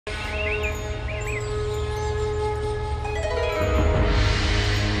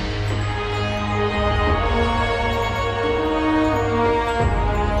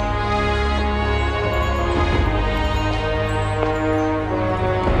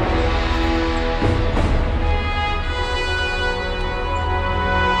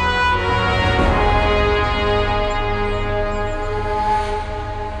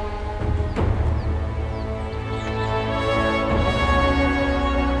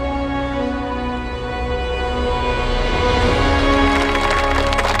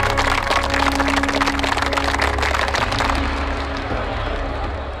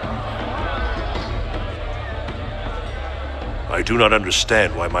do not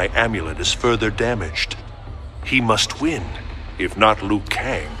understand why my amulet is further damaged. He must win. If not Liu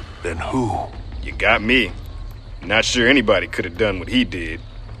Kang, then who? You got me. Not sure anybody could have done what he did.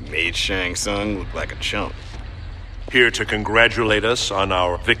 Made Shang Tsung look like a chump. Here to congratulate us on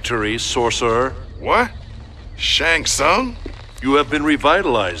our victory, sorcerer? What? Shang Tsung? You have been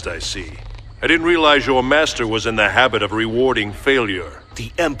revitalized, I see. I didn't realize your master was in the habit of rewarding failure. The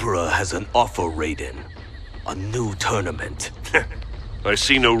Emperor has an offer, Raiden. A new tournament. I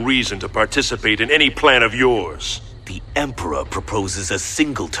see no reason to participate in any plan of yours. The Emperor proposes a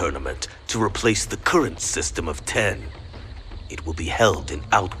single tournament to replace the current system of 10. It will be held in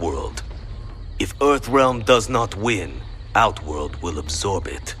Outworld. If Earthrealm does not win, Outworld will absorb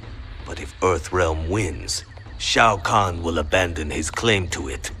it. But if Earthrealm wins, Shao Kahn will abandon his claim to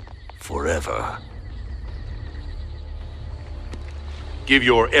it forever. Give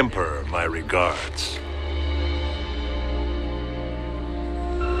your Emperor my regards.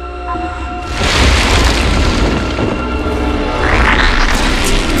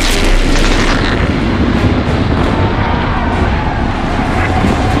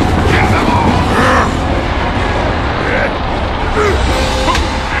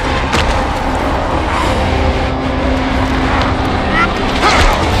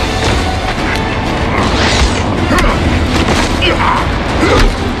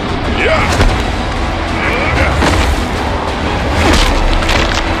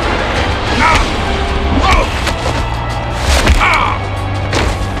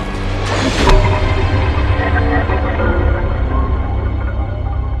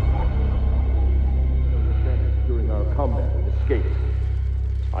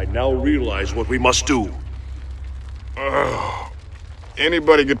 I now realize what we must do.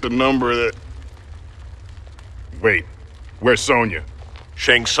 Anybody get the number that... Wait, where's Sonya?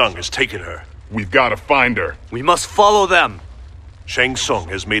 Shang Tsung has taken her. We've got to find her. We must follow them! Shang Tsung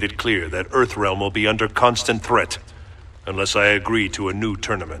has made it clear that Earthrealm will be under constant threat, unless I agree to a new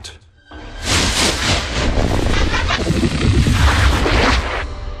tournament.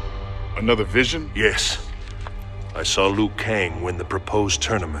 Another vision? Yes. I saw Liu Kang win the proposed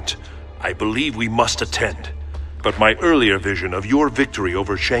tournament. I believe we must attend. But my earlier vision of your victory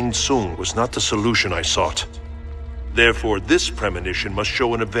over Shang Tsung was not the solution I sought. Therefore, this premonition must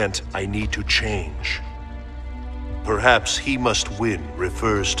show an event I need to change. Perhaps he must win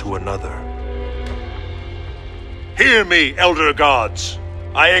refers to another. Hear me, Elder Gods!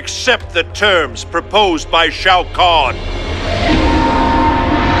 I accept the terms proposed by Shao Kahn!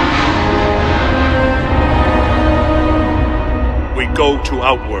 We go to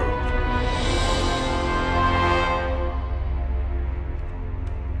Outworld.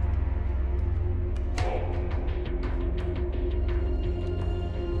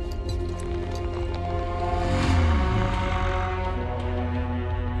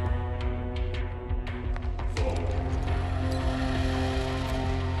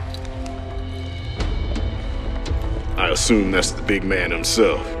 I assume that's the big man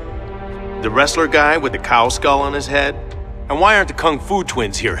himself. The wrestler guy with the cow skull on his head? And why aren't the Kung Fu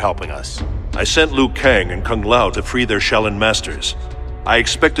twins here helping us? I sent Liu Kang and Kung Lao to free their Shaolin masters. I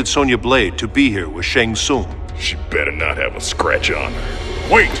expected Sonya Blade to be here with Shang Tsung. She better not have a scratch on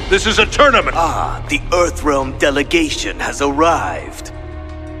her. Wait, this is a tournament! Ah, the Earthrealm delegation has arrived.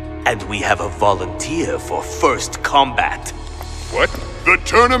 And we have a volunteer for first combat. What? The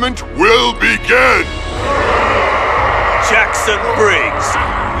tournament will begin! Jackson Briggs,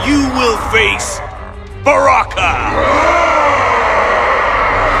 you will face Baraka!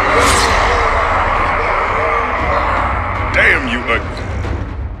 Damn you,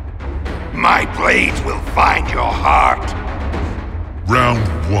 My blades will find your heart. Round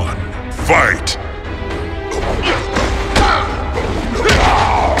 1. Fight!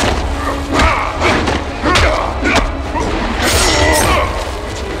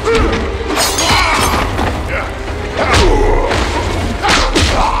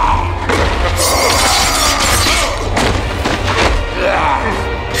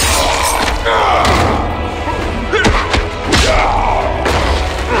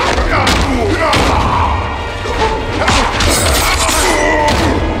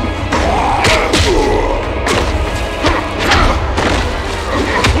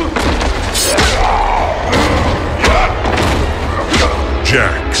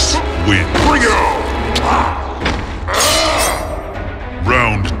 Jax wins. bring it on!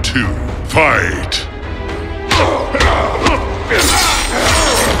 Round 2. Fight!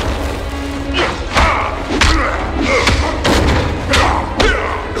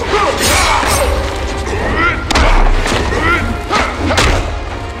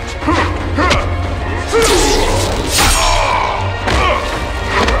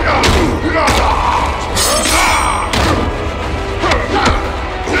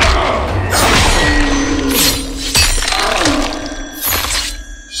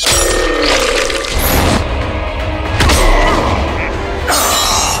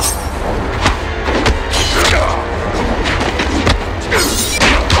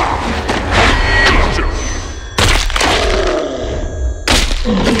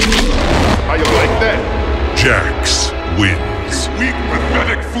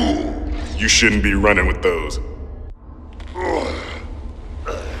 arrogant fool! You shouldn't be running with those.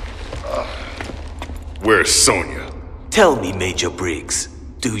 Where's Sonya? Tell me, Major Briggs,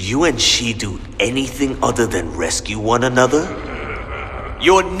 do you and she do anything other than rescue one another?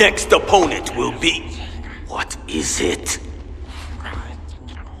 Your next opponent will be... What is it?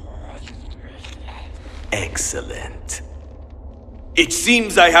 Excellent. It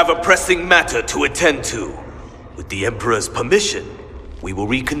seems I have a pressing matter to attend to. With the Emperor's permission, we will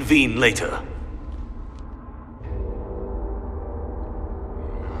reconvene later.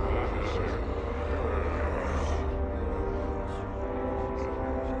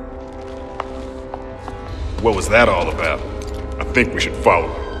 What was that all about? I think we should follow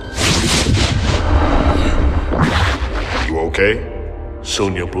her. You okay?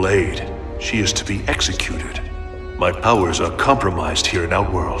 Sonya Blade. She is to be executed. My powers are compromised here in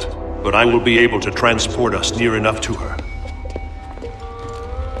Outworld, but I will be able to transport us near enough to her.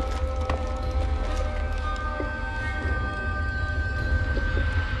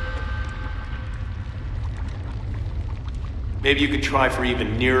 Maybe you could try for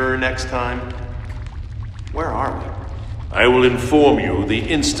even nearer next time? Where are we? I will inform you the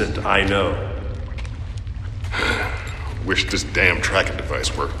instant I know. Wish this damn tracking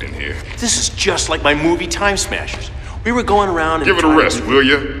device worked in here. This is just like my movie Time Smashers. We were going around and... Give it a rest, will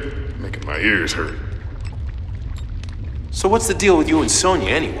ya? Making my ears hurt. So what's the deal with you and Sonya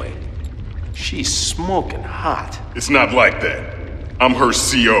anyway? She's smoking hot. It's not like that. I'm her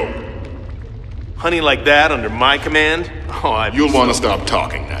CO. Honey like that under my command? Oh, You'll want to stop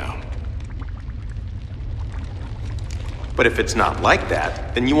talking now. But if it's not like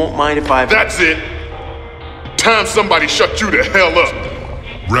that, then you won't mind if I... That's it! Time somebody shut you the hell up!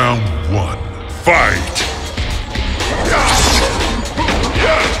 Round 1. Fight! Gotcha!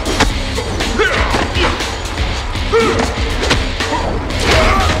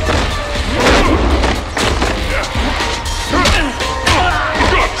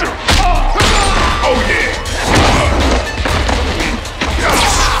 Oh yeah!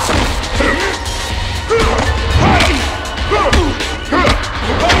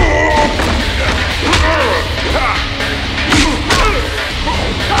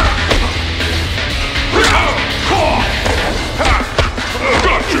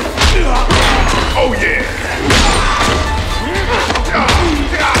 Oh yeah!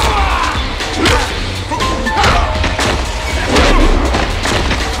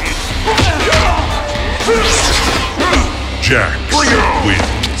 Jax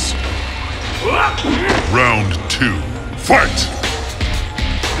wins. Round 2. Fight!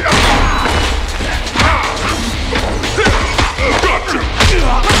 Gotcha!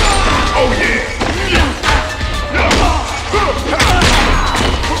 Oh yeah!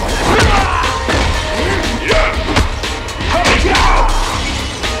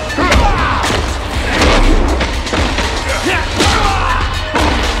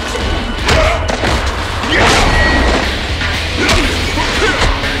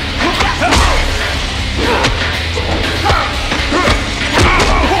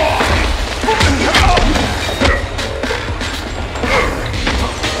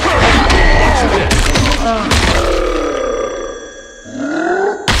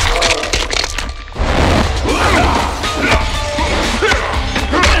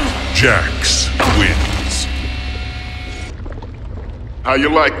 Jax wins. How you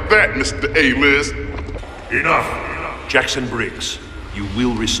like that, Mr. A-list? Enough! Jackson Briggs, you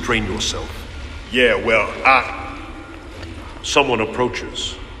will restrain yourself. Yeah, well, Someone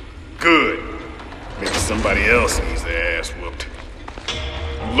approaches. Good. Maybe somebody else needs their ass whooped.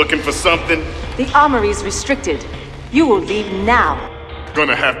 You looking for something? The armory's restricted. You will leave now.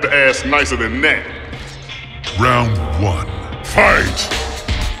 Gonna have to ask nicer than that. Round 1. Fight!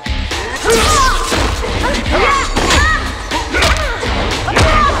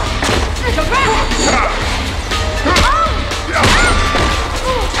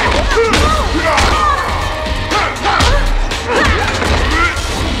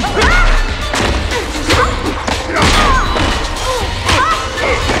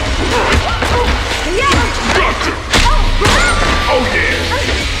 Oh yeah!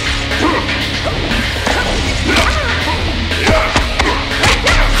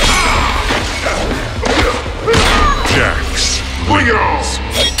 Jax Bring it on!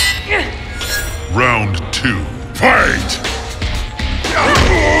 Round 2. Fight!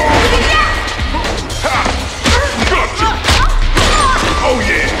 Gotcha! Oh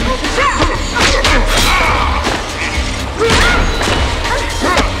yeah! Gotcha!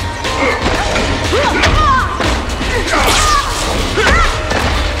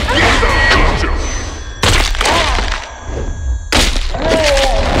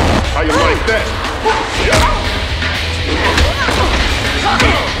 like that?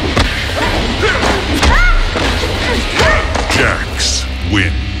 Jax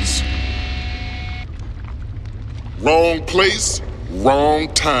wins. Wrong place,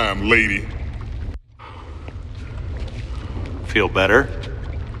 wrong time, lady. Feel better?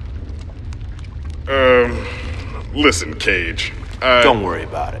 Listen, Cage. Don't worry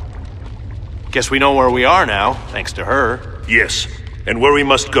about it. Guess we know where we are now, thanks to her. Yes, and where we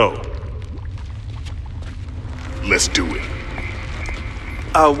must go. Let's do it.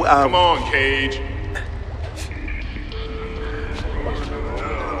 Come on, Cage.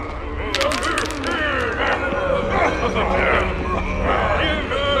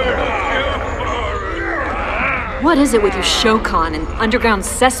 What is it with you Shokan and underground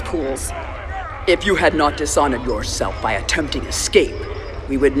cesspools? If you had not dishonored yourself by attempting escape,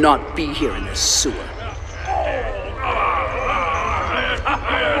 we would not be here in this sewer.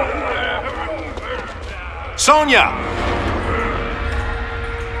 Sonya!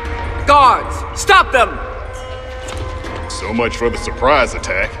 Guards, stop them! So much for the surprise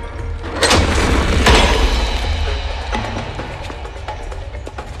attack.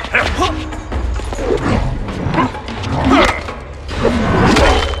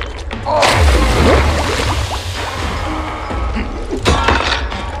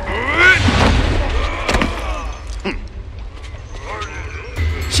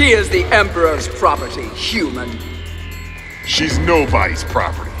 She is the Emperor's property, human. She's nobody's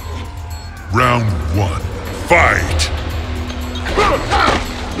property. Round 1. Fight!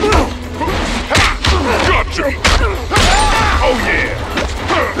 Gotcha! Oh yeah!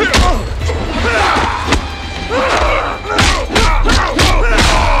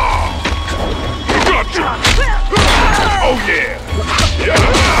 Gotcha! Oh yeah!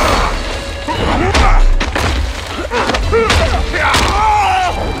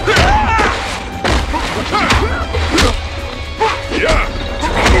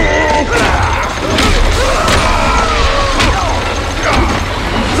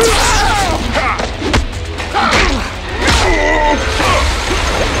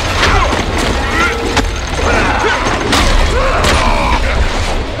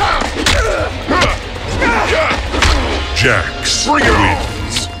 Jax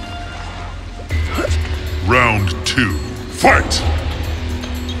wins. Round 2. Fight!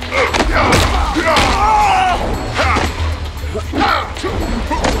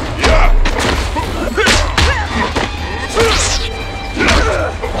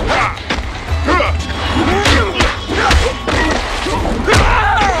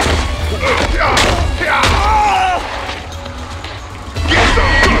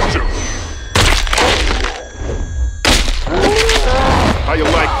 How you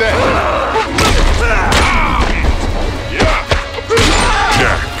like that?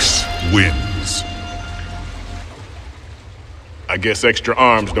 Jax wins. I guess extra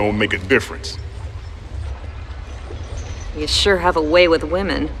arms don't make a difference. You sure have a way with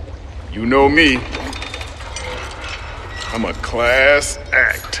women. You know me. I'm a class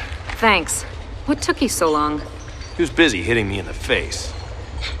act. Thanks. What took you so long? He was busy hitting me in the face.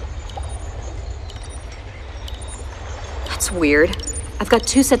 That's weird. I've got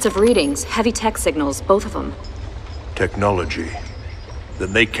 2 sets of readings, heavy tech signals, both of them. Technology.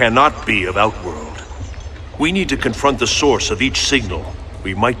 Then they cannot be of Outworld. We need to confront the source of each signal.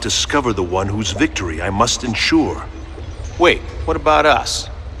 We might discover the one whose victory I must ensure. Wait, what about us?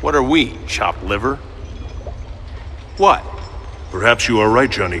 What are we, chopped liver? What? Perhaps you are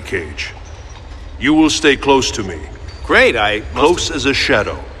right, Johnny Cage. You will stay close to me. Great, Close as a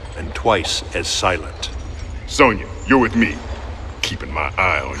shadow, and twice as silent. Sonya, you're with me. Keeping my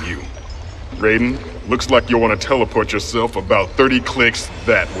eye on you. Raiden, looks like you'll want to teleport yourself about 30 clicks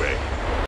that way.